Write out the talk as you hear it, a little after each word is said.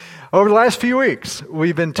Over the last few weeks,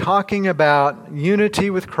 we've been talking about unity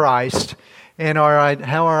with Christ and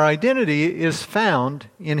how our identity is found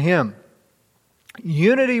in Him.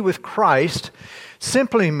 Unity with Christ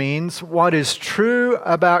simply means what is true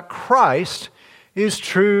about Christ is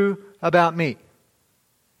true about me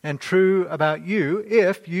and true about you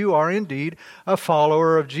if you are indeed a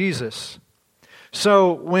follower of Jesus.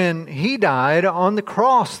 So when He died on the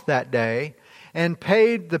cross that day and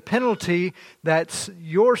paid the penalty that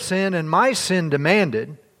your sin and my sin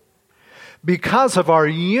demanded, because of our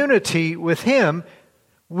unity with Him,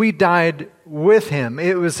 we died with Him.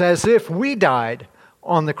 It was as if we died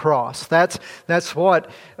on the cross. That's what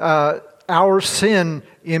our sin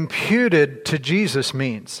imputed to Jesus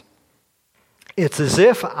means. It's as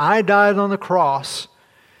if I died on the cross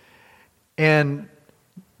and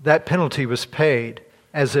that penalty was paid,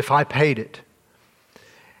 as if I paid it.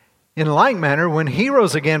 In like manner, when He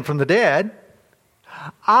rose again from the dead,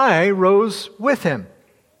 I rose with Him.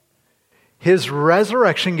 His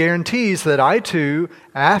resurrection guarantees that I too,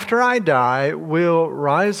 after I die, will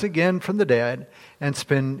rise again from the dead and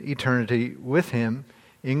spend eternity with Him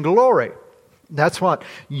in glory. That's what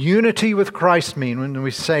unity with Christ means when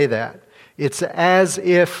we say that. It's as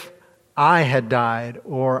if I had died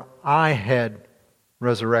or I had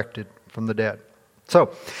resurrected from the dead.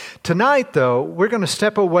 So, tonight though, we're going to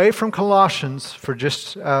step away from Colossians for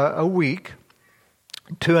just a week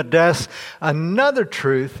to address another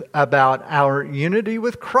truth about our unity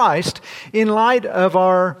with Christ in light of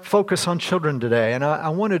our focus on children today. And I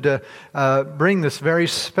wanted to bring this very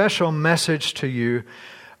special message to you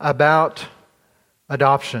about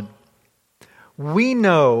adoption. We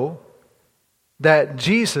know that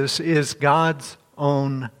Jesus is God's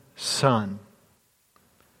own Son.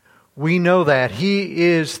 We know that He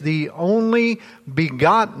is the only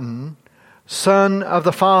begotten Son of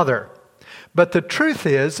the Father. But the truth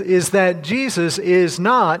is that Jesus is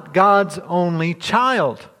not God's only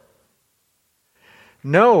child.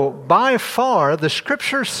 No, by far, the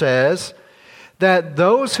Scripture says that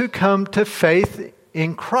those who come to faith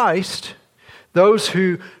in Christ, those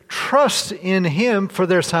who trust in Him for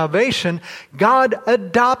their salvation, God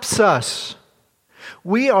adopts us.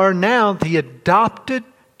 We are now the adopted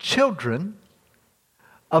children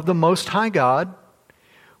of the Most High God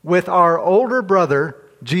with our older brother,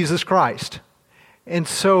 Jesus Christ. And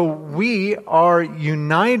so we are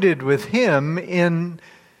united with Him in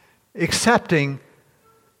accepting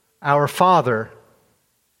our Father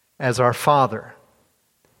as our Father.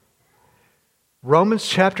 Romans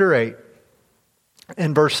chapter 8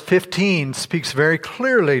 and verse 15 speaks very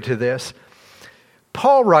clearly to this.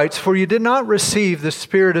 Paul writes, "For you did not receive the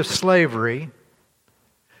spirit of slavery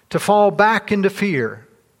to fall back into fear,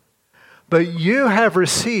 but you have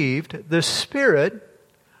received the Spirit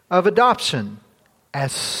of adoption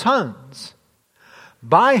as sons,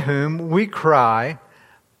 by whom we cry,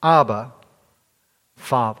 Abba,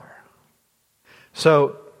 Father."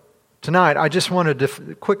 So tonight I just wanted to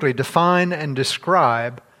quickly define and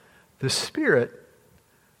describe the Spirit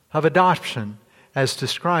of adoption as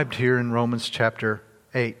described here in Romans chapter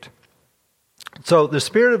 8. So the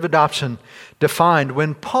Spirit of adoption defined,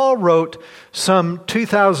 when Paul wrote some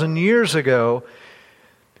 2,000 years ago,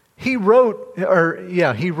 he wrote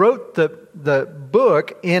the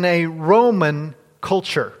book in a Roman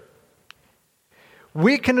culture.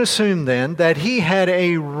 We can assume then that he had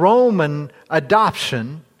a Roman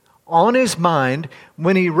adoption on his mind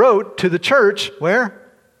when he wrote to the church, where?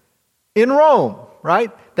 In Rome,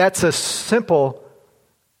 right? That's a simple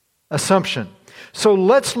assumption. So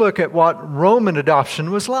let's look at what Roman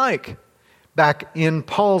adoption was like back in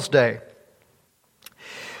Paul's day.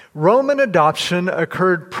 Roman adoption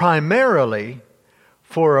occurred primarily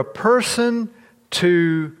for a person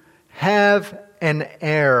to have an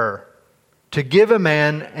heir, to give a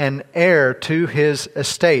man an heir to his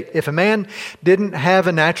estate. If a man didn't have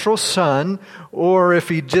a natural son, or if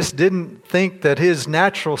he just didn't think that his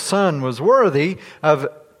natural son was worthy of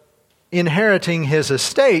inheriting his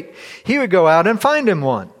estate, he would go out and find him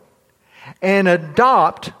one and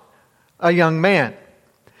adopt a young man.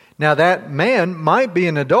 Now that man might be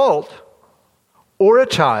an adult or a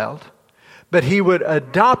child, but he would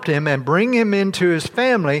adopt him and bring him into his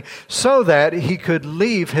family so that he could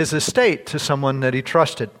leave his estate to someone that he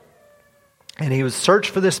trusted. And he would search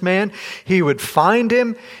for this man, he would find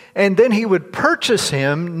him, and then he would purchase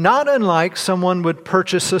him, not unlike someone would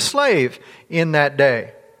purchase a slave in that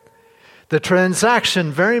day. The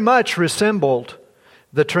transaction very much resembled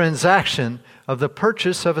the transaction of the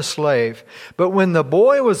purchase of a slave. But when the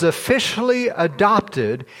boy was officially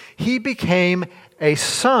adopted, he became a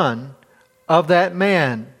son of that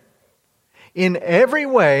man. in every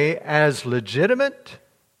way as legitimate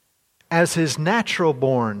as his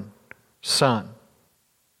natural-born son.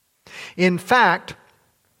 In fact,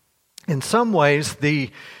 in some ways,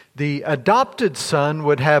 the adopted son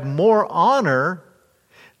would have more honor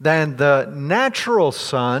than the natural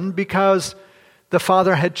son because the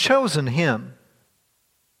Father had chosen him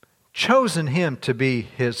to be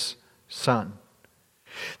his son.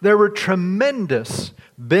 There were tremendous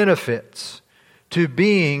benefits to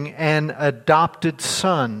being an adopted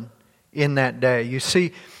son in that day. You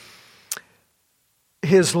see,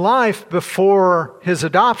 his life before his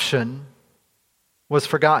adoption was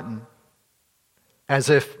forgotten, as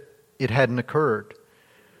if it hadn't occurred.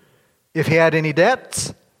 If he had any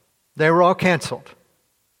debts, they were all canceled.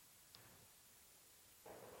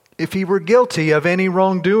 If he were guilty of any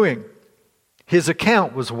wrongdoing, his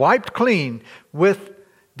account was wiped clean with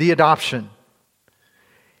the adoption.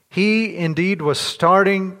 He indeed was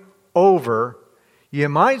starting over. You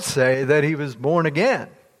might say that he was born again.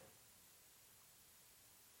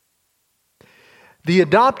 The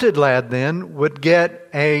adopted lad then would get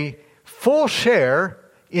a full share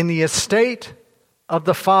in the estate of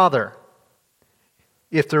the father.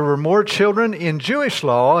 If there were more children in Jewish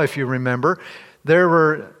law, if you remember, there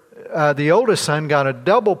were the oldest son got a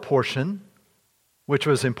double portion, which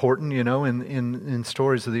was important, in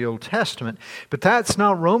stories of the Old Testament. But that's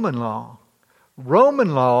not Roman law.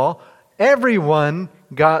 Roman law, everyone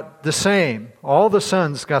got the same. All the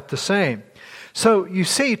sons got the same. So you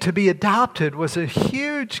see, to be adopted was a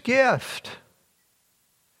huge gift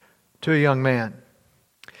to a young man.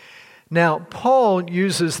 Now, Paul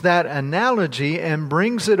uses that analogy and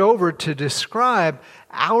brings it over to describe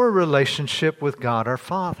our relationship with God our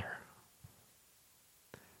Father.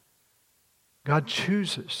 God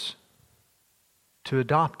chooses to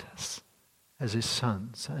adopt us as his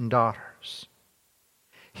sons and daughters.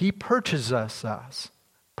 He purchases us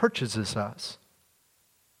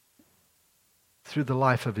through the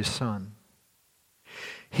life of his Son.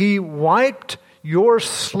 He wiped your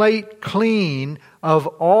slate clean of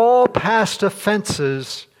all past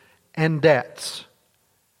offenses and debts.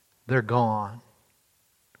 They're gone.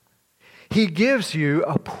 He gives you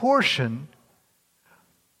a portion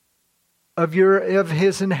of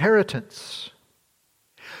his inheritance.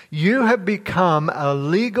 You have become a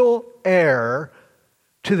legal heir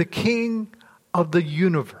to the King of the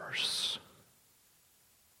universe.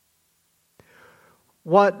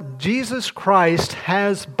 What Jesus Christ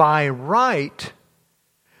has by right,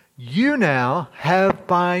 you now have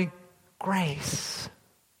by grace.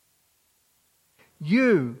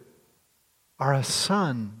 You are a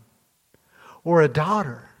son or a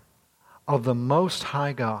daughter of the Most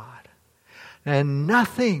High God. And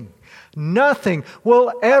nothing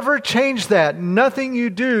will ever change that. Nothing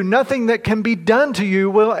you do, nothing that can be done to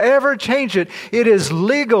you will ever change it. It is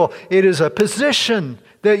legal. It is a position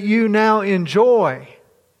that you now enjoy.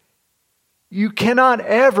 You cannot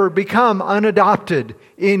ever become unadopted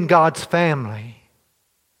in God's family.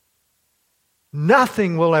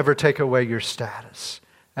 Nothing will ever take away your status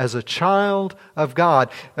as a child of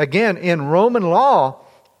God. Again, in Roman law,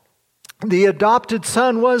 the adopted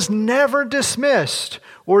son was never dismissed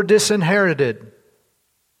or disinherited.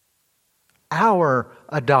 Our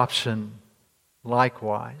adoption,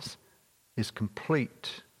 likewise, is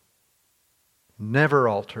complete, never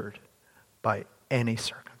altered by any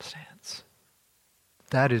circumstance.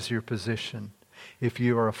 That is your position if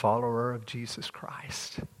you are a follower of Jesus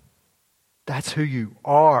Christ. That's who you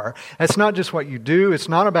are. That's not just what you do. It's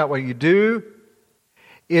not about what you do.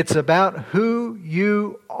 It's about who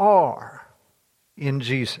you are in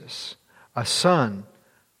Jesus, a son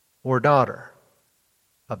or daughter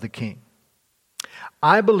of the King.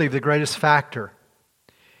 I believe the greatest factor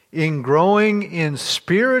in growing in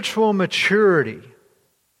spiritual maturity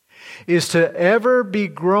is to ever be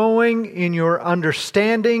growing in your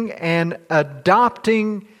understanding and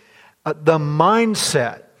adopting the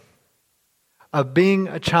mindset of being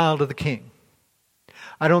a child of the King.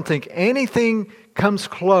 I don't think anything comes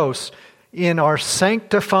close in our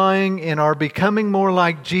sanctifying, in our becoming more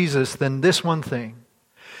like Jesus than this one thing.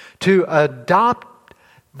 To adopt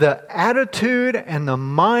the attitude and the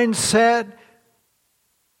mindset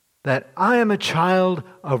that I am a child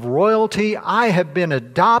of royalty. I have been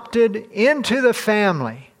adopted into the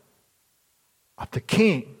family of the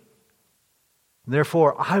King.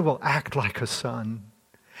 Therefore, I will act like a son.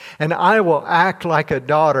 And I will act like a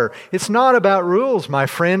daughter. It's not about rules, my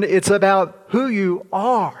friend. It's about who you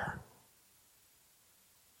are.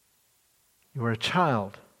 You are a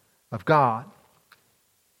child of God.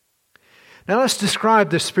 Now let's describe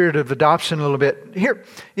the spirit of adoption a little bit. Here,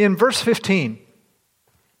 in verse 15,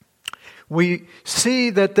 we see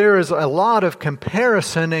that there is a lot of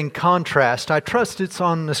comparison and contrast. I trust it's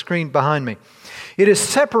on the screen behind me. It is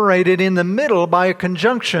separated in the middle by a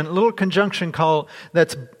conjunction, a little conjunction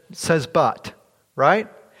that says but, right?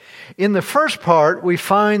 In the first part, we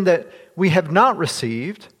find that we have not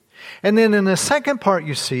received. And then in the second part,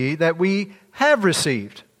 you see that we have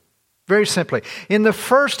received. Very simply. In the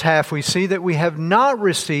first half, we see that we have not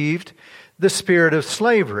received the spirit of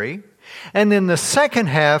slavery. And in the second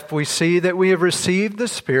half, we see that we have received the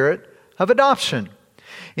spirit of adoption.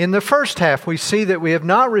 In the first half, we see that we have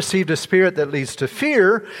not received a spirit that leads to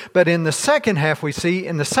fear, but in the second half,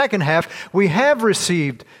 we have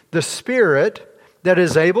received the spirit that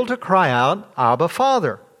is able to cry out, Abba,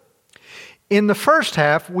 Father. In the first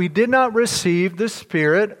half, we did not receive the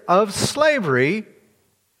spirit of slavery.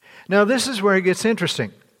 Now, this is where it gets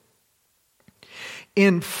interesting.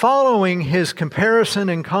 In following his comparison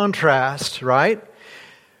and contrast, right,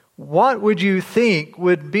 what would you think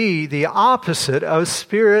would be the opposite of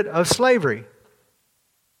spirit of slavery?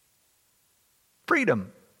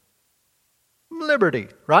 Freedom. Liberty,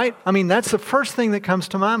 right? I mean, that's the first thing that comes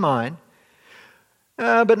to my mind,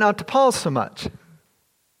 but not to Paul so much.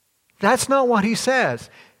 That's not what he says.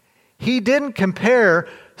 He didn't compare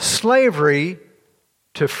slavery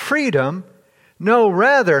to freedom. No,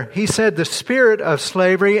 rather, he said the spirit of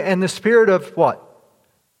slavery and the spirit of what?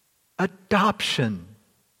 Adoption.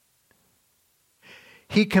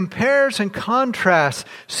 He compares and contrasts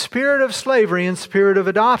spirit of slavery and spirit of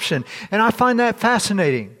adoption. And I find that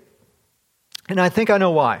fascinating. And I think I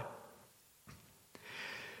know why.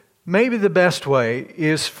 Maybe the best way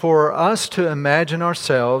is for us to imagine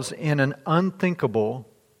ourselves in an unthinkable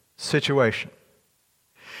situation.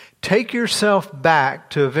 Take yourself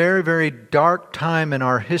back to a very, very dark time in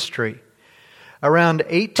our history, around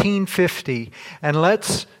 1850, and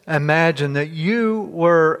let's imagine that you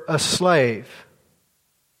were a slave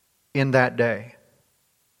in that day.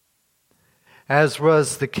 As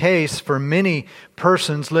was the case for many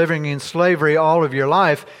persons living in slavery all of your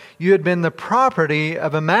life, you had been the property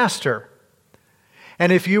of a master.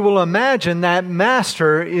 And if you will imagine, that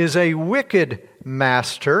master is a wicked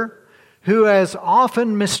master who has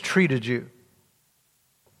often mistreated you.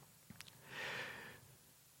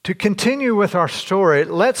 To continue with our story,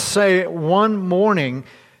 let's say one morning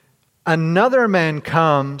another man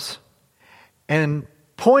comes and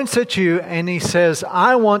points at you and he says,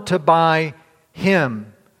 I want to buy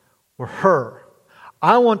him or her.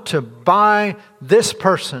 I want to buy this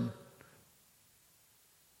person.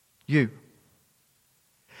 You.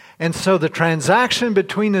 And so the transaction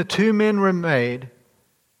between the two men were made,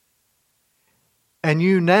 and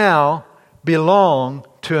you now belong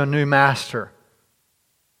to a new master.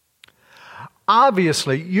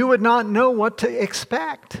 Obviously, you would not know what to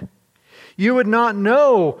expect. You would not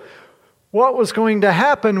know what was going to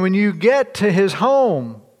happen when you get to his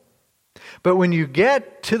home. But when you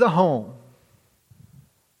get to the home,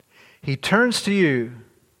 he turns to you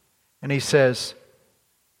and he says,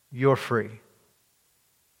 you're free.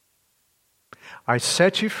 I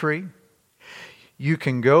set you free. You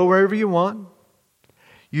can go wherever you want.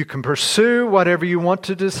 You can pursue whatever you want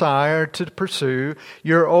to desire to pursue.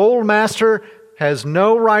 Your old master has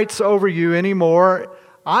no rights over you anymore.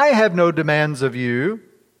 I have no demands of you.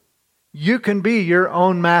 You can be your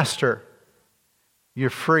own master. You're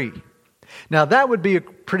free. Now that would be a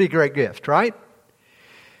pretty great gift, right?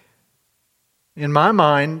 In my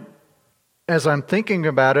mind, as I'm thinking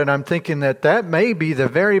about it, I'm thinking that may be the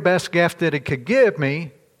very best gift that it could give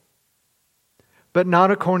me, but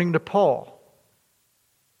not according to Paul.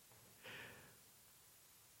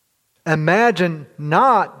 Imagine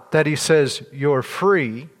not that he says you're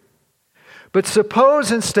free, but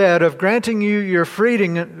suppose instead of granting you your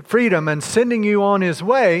freedom and sending you on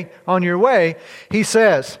your way, he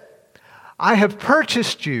says, I have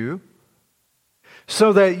purchased you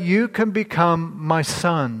so that you can become my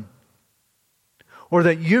son, or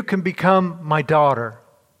that you can become my daughter.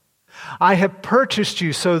 I have purchased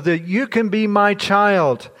you so that you can be my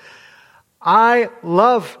child. I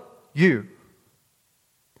love you.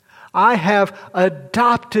 I have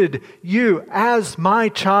adopted you as my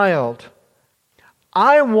child.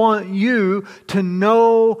 I want you to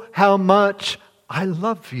know how much I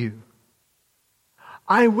love you.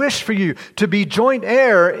 I wish for you to be joint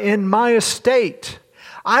heir in my estate.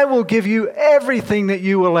 I will give you everything that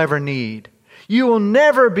you will ever need. You will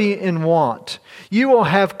never be in want. You will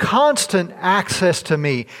have constant access to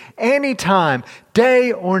me anytime,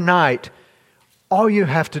 day or night. All you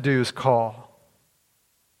have to do is call.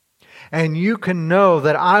 And you can know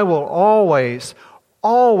that I will always,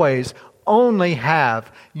 always only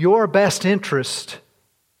have your best interest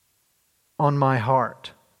on my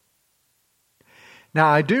heart. Now,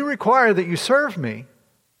 I do require that you serve me,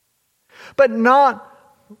 but not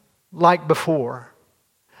like before.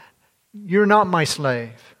 You're not my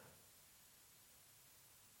slave.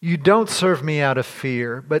 You don't serve me out of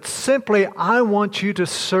fear, but simply I want you to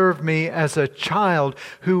serve me as a child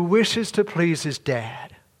who wishes to please his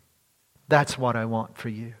dad. That's what I want for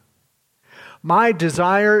you. My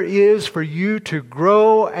desire is for you to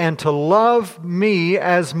grow and to love me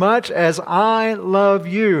as much as I love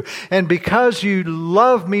you. And because you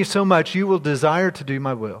love me so much, you will desire to do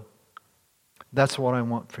my will. That's what I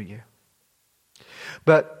want for you.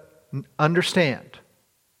 But understand,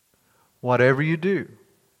 whatever you do,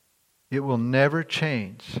 it will never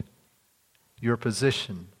change your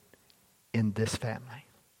position in this family.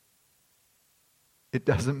 It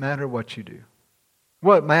doesn't matter what you do.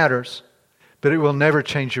 Well, it matters, but it will never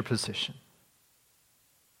change your position.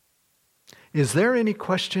 Is there any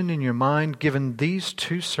question in your mind, given these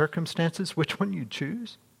two circumstances, which one you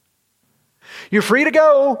choose? You're free to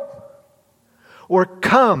go, or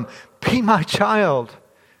come, be my child.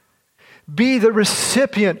 Be the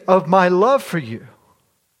recipient of my love for you.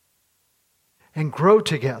 And grow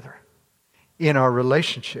together in our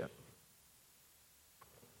relationship.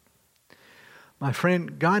 My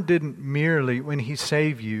friend, God didn't merely, when He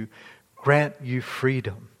saved you, grant you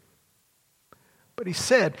freedom. But He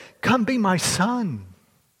said, come be my son.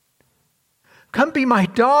 Come be my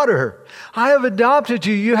daughter. I have adopted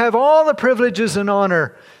you. You have all the privileges and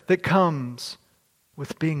honor that comes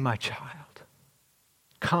with being my child.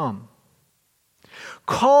 Come.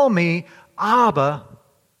 Call me Abba,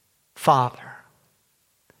 Father.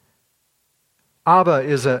 Abba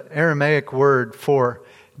is an Aramaic word for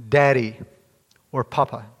daddy or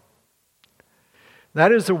papa.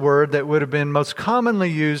 That is a word that would have been most commonly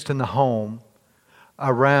used in the home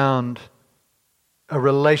around a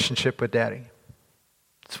relationship with daddy.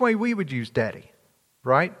 It's the way we would use daddy,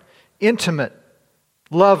 right? Intimate,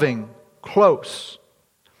 loving, close.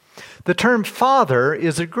 The term father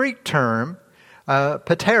is a Greek term,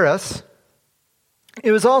 pateros.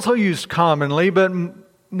 It was also used commonly, but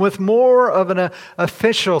with more of an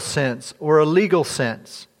official sense or a legal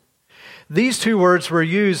sense. These two words were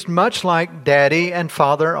used much like daddy and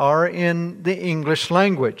father are in the English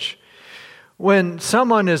language. When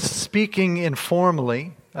someone is speaking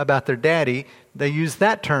informally about their daddy, they use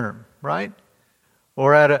that term, right?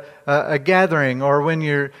 Or at a gathering, or when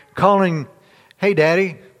you're calling, hey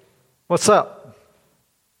daddy, what's up?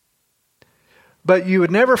 But you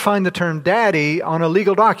would never find the term daddy on a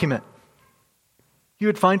legal document. You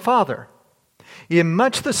would find father. In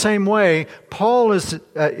much the same way, Paul is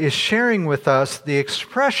sharing with us the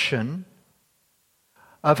expression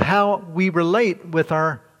of how we relate with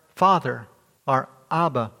our Father, our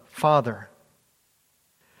Abba Father.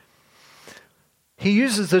 He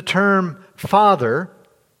uses the term Father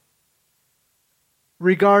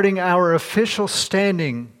regarding our official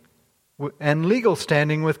standing and legal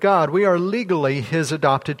standing with God. We are legally His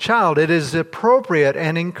adopted child. It is appropriate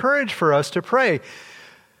and encouraged for us to pray,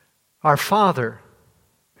 Our Father,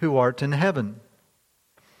 who art in heaven.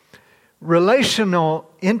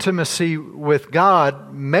 Relational intimacy with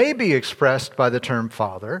God may be expressed by the term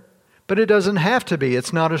Father, but it doesn't have to be.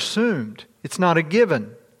 It's not assumed. It's not a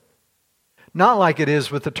given. Not like it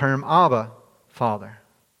is with the term Abba, Father.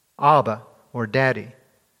 Abba, or Daddy.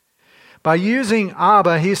 By using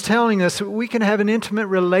Abba, He's telling us that we can have an intimate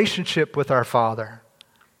relationship with our Father.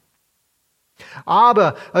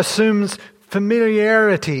 Abba assumes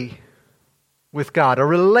familiarity with God, a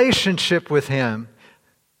relationship with Him,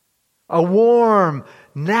 a warm,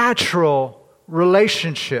 natural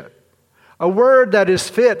relationship, a word that is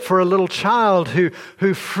fit for a little child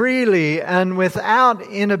who freely and without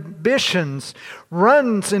inhibitions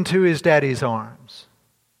runs into his daddy's arms.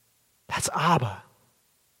 That's Abba.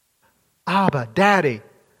 Abba, Daddy.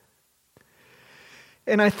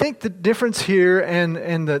 And I think the difference here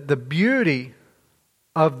and the beauty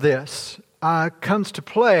of this comes to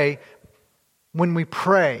play when we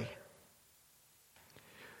pray.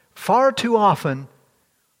 Far too often,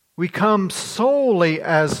 we come solely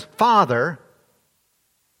as Father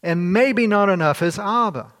and maybe not enough as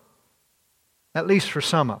Abba, at least for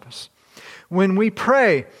some of us. When we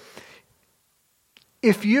pray,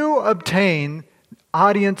 if you obtain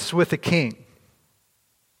audience with the king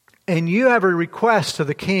and you have a request to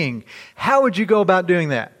the king, how would you go about doing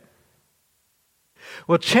that?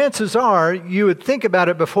 Well, chances are you would think about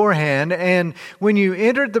it beforehand, and when you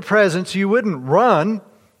entered the presence, you wouldn't run.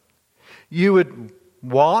 You would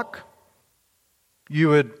walk.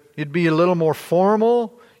 It'd be a little more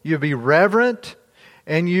formal. You'd be reverent,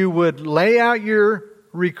 and you would lay out your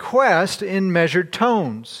request in measured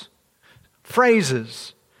tones,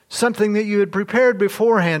 phrases, something that you had prepared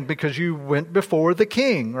beforehand because you went before the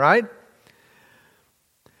king, right?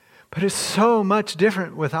 But it's so much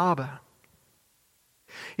different with Abba.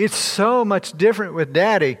 It's so much different with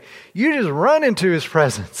Daddy. You just run into His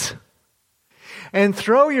presence and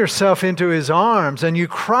throw yourself into His arms and you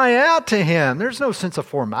cry out to Him. There's no sense of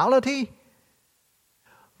formality.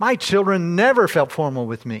 My children never felt formal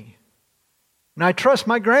with me. And I trust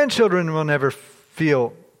my grandchildren will never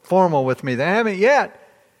feel formal with me. They haven't yet.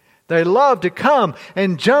 They love to come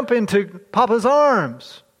and jump into Papa's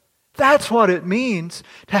arms. That's what it means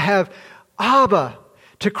to have Abba,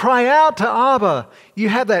 to cry out to Abba. You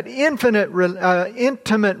have that intimate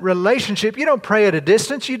relationship. You don't pray at a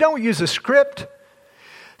distance. You don't use a script.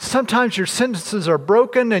 Sometimes your sentences are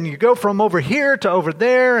broken and you go from over here to over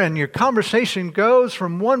there and your conversation goes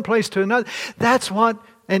from one place to another. That's what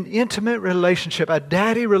an intimate relationship, a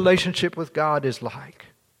daddy relationship with God is like.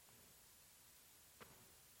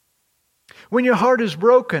 When your heart is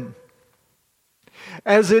broken,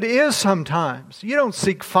 as it is sometimes, you don't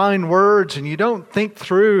seek fine words and you don't think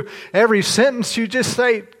through every sentence. You just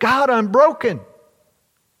say, God, I'm broken.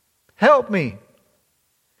 Help me.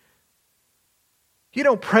 You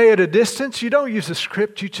don't pray at a distance. You don't use a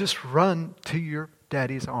script. You just run to your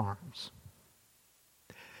daddy's arms.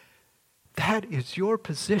 That is your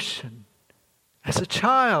position as a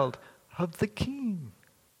child of the King.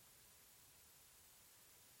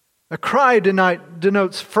 A cry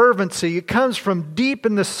denotes fervency. It comes from deep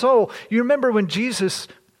in the soul. You remember when Jesus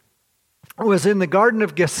was in the Garden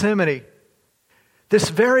of Gethsemane, this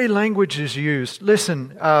very language is used.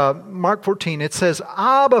 Listen, Mark 14, it says,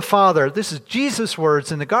 Abba, Father. This is Jesus'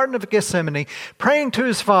 words in the Garden of Gethsemane, praying to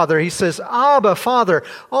His Father. He says, Abba, Father,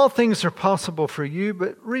 all things are possible for you,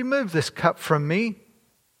 but remove this cup from me.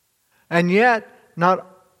 And yet, not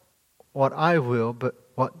what I will, but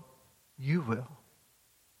what you will.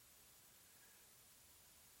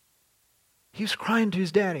 He was crying to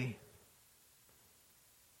his daddy.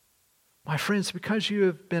 My friends, because you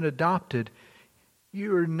have been adopted,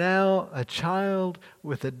 you are now a child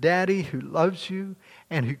with a daddy who loves you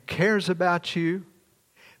and who cares about you.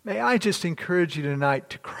 May I just encourage you tonight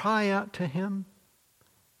to cry out to Him.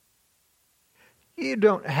 You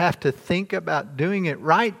don't have to think about doing it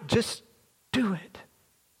right. Just do it.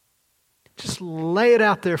 Just lay it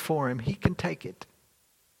out there for Him. He can take it.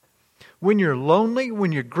 When you're lonely,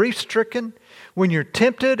 when you're grief-stricken, when you're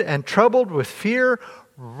tempted and troubled with fear,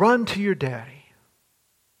 run to your daddy,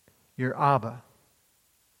 your Abba,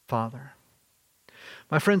 Father.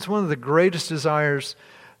 My friends, one of the greatest desires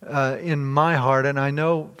in my heart, and I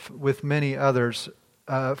know with many others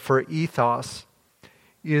for Ethos,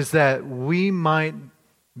 is that we might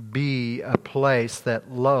be a place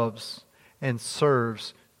that loves and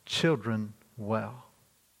serves children well.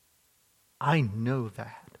 I know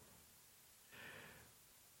that.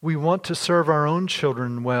 We want to serve our own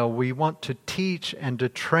children well. We want to teach and to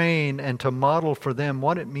train and to model for them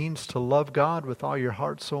what it means to love God with all your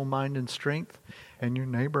heart, soul, mind, and strength, and your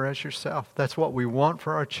neighbor as yourself. That's what we want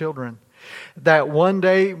for our children. That one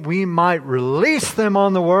day we might release them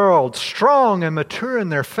on the world, strong and mature in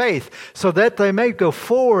their faith, so that they may go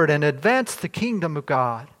forward and advance the kingdom of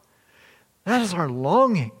God. That is our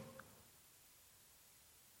longing.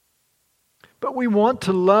 But we want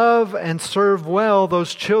to love and serve well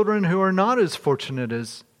those children who are not as fortunate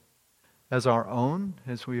as our own,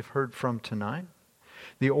 as we've heard from tonight.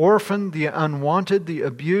 The orphan, the unwanted, the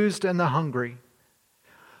abused, and the hungry.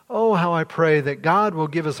 Oh, how I pray that God will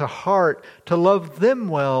give us a heart to love them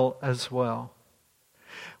well as well.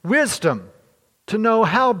 Wisdom to know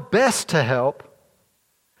how best to help.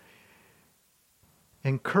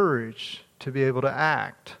 And courage to be able to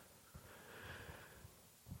act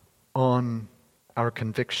on our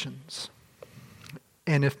convictions.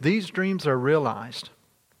 And if these dreams are realized,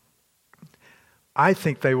 I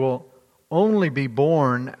think they will only be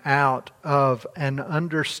born out of an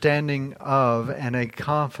understanding of and a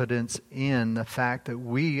confidence in the fact that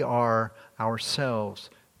we are ourselves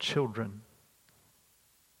children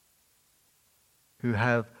who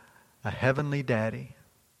have a heavenly daddy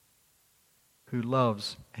who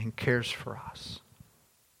loves and cares for us.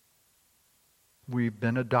 We've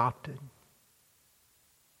been adopted.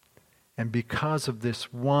 And because of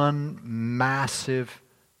this one massive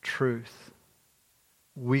truth,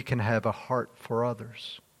 we can have a heart for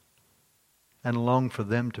others and long for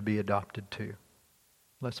them to be adopted too.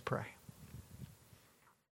 Let's pray.